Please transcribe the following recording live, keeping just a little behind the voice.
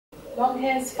Long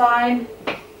hair's fine,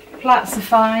 plaits are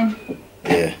fine.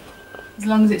 Yeah. As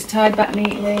long as it's tied back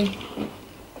neatly.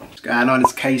 What's going on?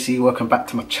 It's Casey. Welcome back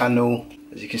to my channel.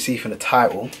 As you can see from the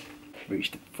title,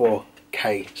 reached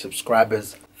 4K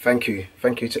subscribers. Thank you.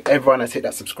 Thank you to everyone that's hit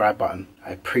that subscribe button.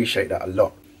 I appreciate that a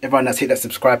lot. Everyone that's hit that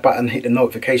subscribe button, hit the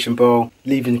notification bell,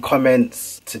 leaving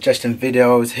comments, suggesting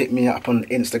videos, hit me up on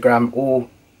Instagram,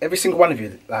 every single one of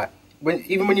you. Like,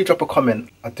 even when you drop a comment,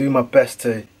 I do my best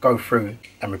to go through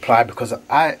and reply, because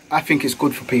I think it's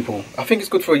good for people. I think it's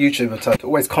good for a YouTuber to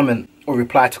always comment or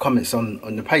reply to comments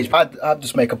on the page. I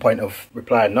just make a point of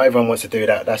replying. Not everyone wants to do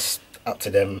that. That's up to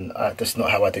them. That's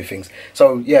not how I do things.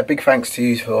 So yeah, big thanks to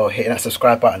you for hitting that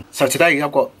subscribe button. So today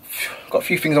I've got a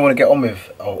few things I want to get on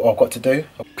with, or I've got to do.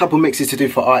 A couple mixes to do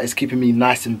for artists, keeping me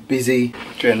nice and busy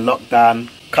during lockdown.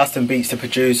 Custom beats to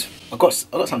produce. I've got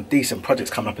some decent projects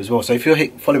coming up as well. So if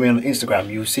you follow me on Instagram,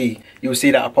 you'll see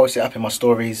that I post it up in my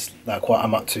stories, like what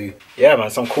I'm up to. Yeah, man,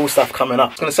 some cool stuff coming up.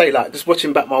 I was gonna say, like, just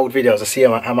watching back my old videos, I see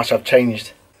how much I've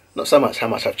changed. Not so much how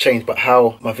much I've changed, but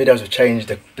how my videos have changed,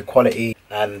 the quality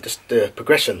and just the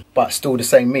progression, but still the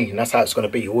same me. And that's how it's gonna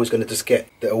be. You're always gonna just get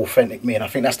the authentic me, and I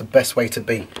think that's the best way to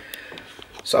be.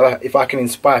 So if I can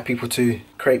inspire people to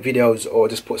create videos or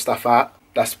just put stuff out,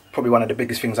 that's probably one of the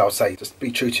biggest things I would say. Just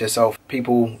be true to yourself.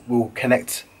 People will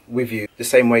connect with you the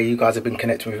same way you guys have been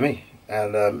connecting with me.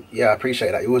 And yeah, I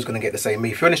appreciate that. You're always going to get the same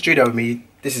me. If you're in the studio with me,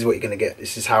 this is what you're going to get.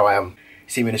 This is how I am. You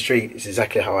see me in the street, it's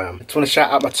exactly how I am. I just want to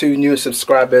shout out my two newest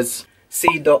subscribers,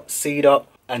 C.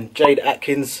 and Jade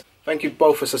Atkins. Thank you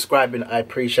both for subscribing. I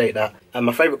appreciate that. And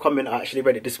my favourite comment, I actually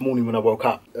read it this morning when I woke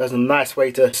up. It was a nice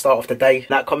way to start off the day.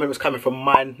 That comment was coming from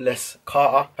Mindless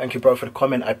Carter. Thank you, bro, for the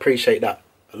comment. I appreciate that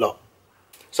a lot.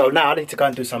 So now I need to go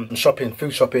and do some shopping,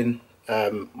 food shopping.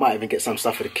 Might even get some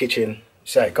stuff for the kitchen.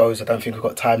 See how it goes. I don't think I've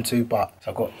got time to, but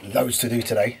I've got loads to do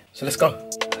today. So let's go.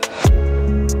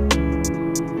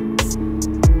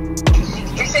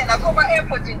 Listen, I got my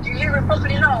AirPods in. Do you hear it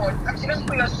properly now? Actually, let's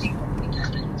put your seat.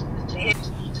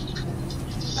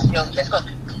 Yo, let's go.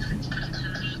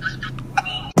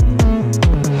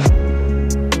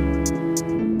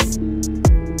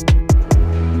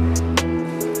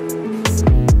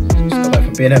 Just got back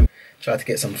from B&M. Tried to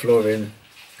get some flooring,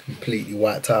 completely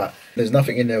wiped out. There's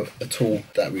nothing in there at all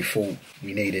that we thought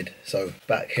we needed. So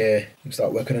back here, we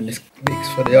start working on this mix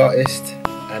for the artist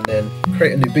and then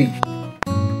create a new beat.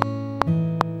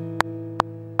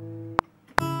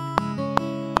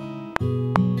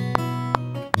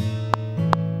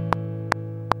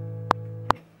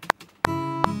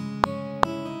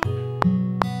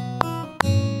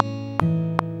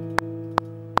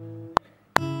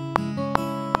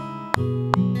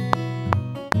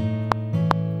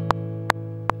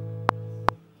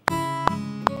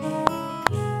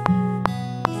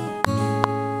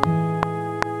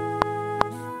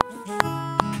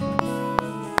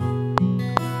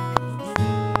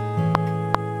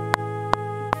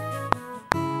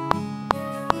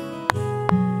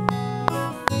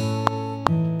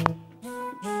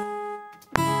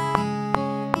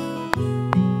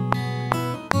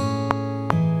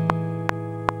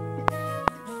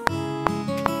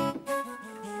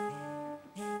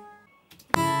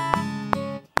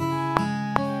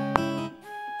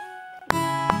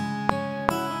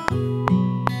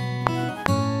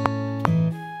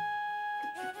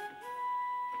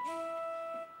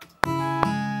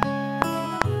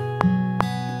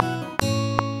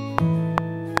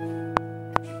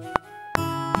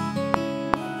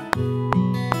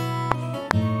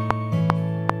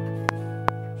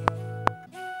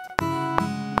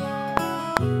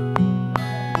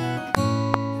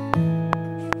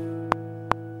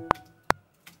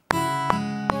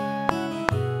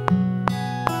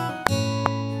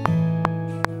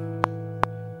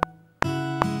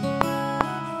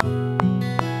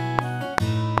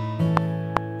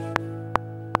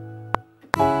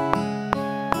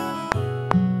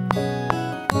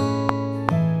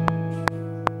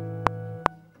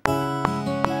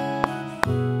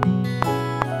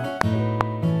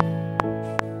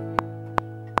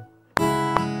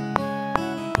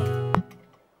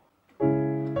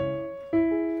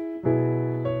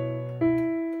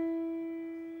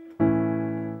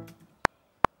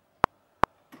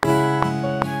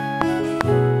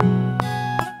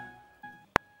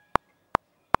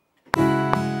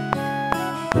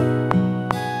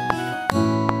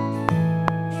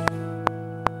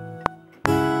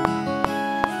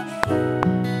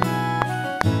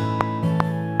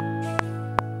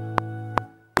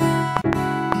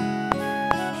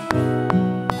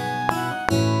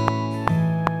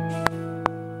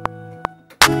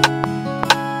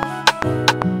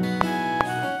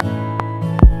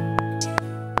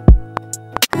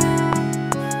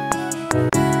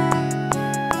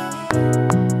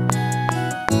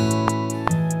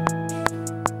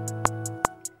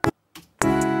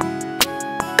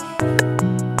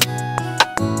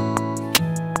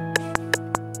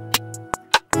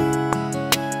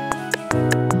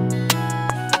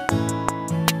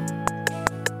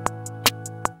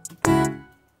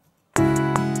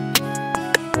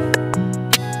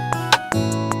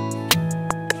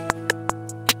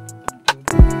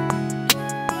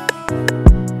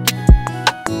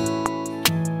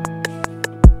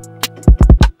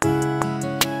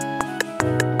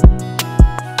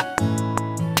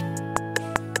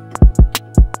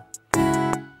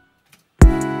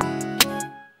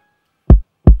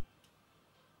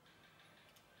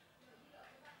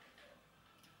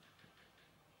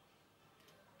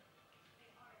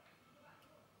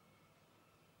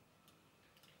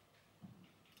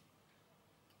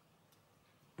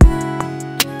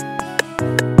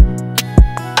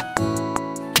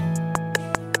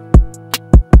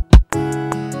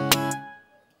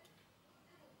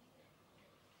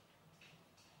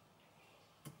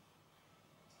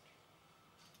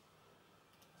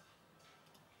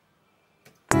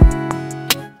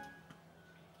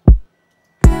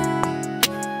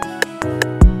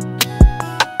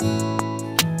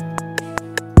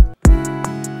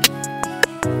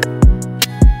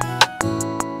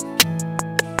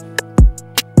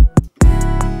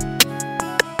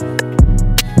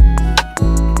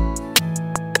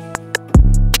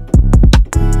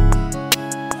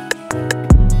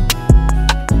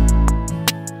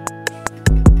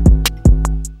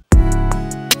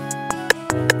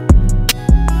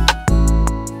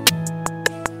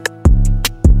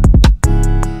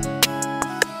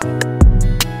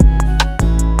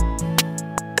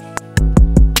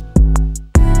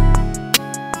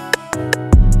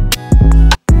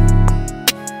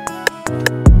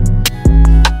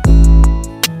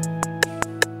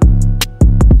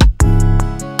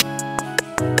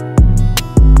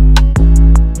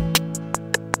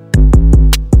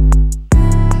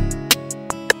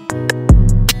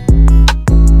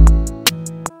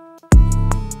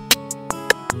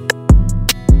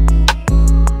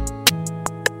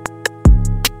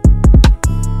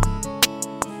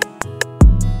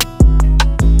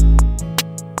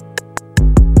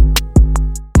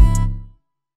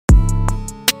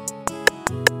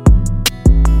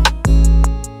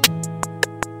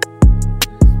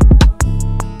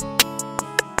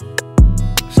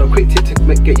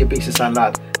 get your beats to sound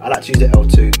loud, I like to use the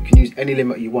L2. You can use any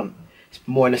limit you want. It's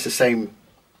more or less the same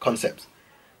concept.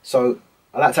 So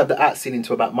I like to have the out ceiling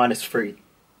to about -3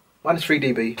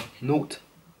 dB,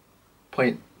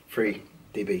 0.3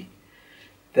 dB.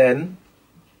 Then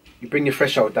you bring your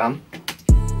threshold down.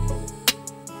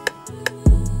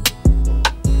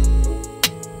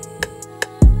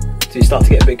 So you start to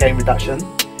get a bit of gain reduction.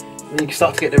 When you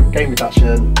start to get the gain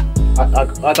reduction,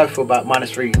 I go for about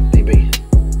 -3 dB.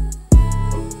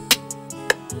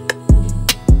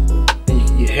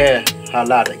 And you hear how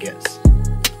loud it gets.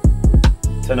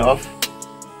 Turn it off,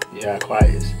 you hear how quiet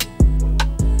it is.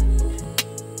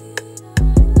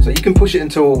 So you can push it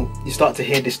until you start to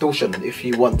hear distortion if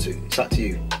you want to. It's up to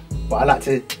you. But I like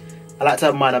to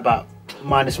have mine about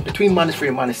between -3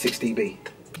 and -6 dB.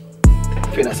 I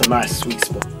think that's a nice sweet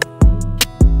spot.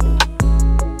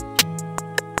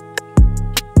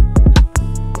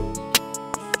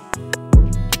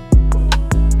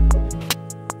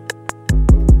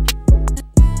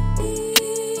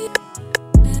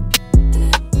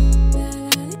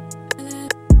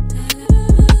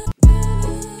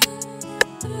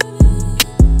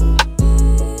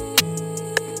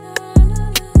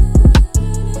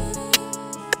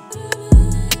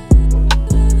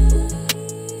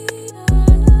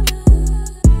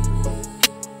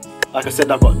 Like I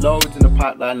said, I've got loads in the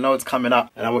pipeline, loads coming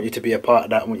up, and I want you to be a part of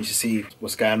that. I want you to see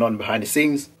what's going on behind the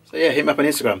scenes. So yeah, hit me up on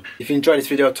Instagram. If you enjoyed this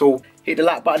video at all, hit the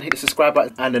like button, hit the subscribe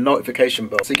button and the notification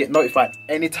bell so you get notified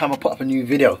anytime I put up a new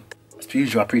video. As per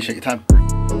usual, I appreciate your time.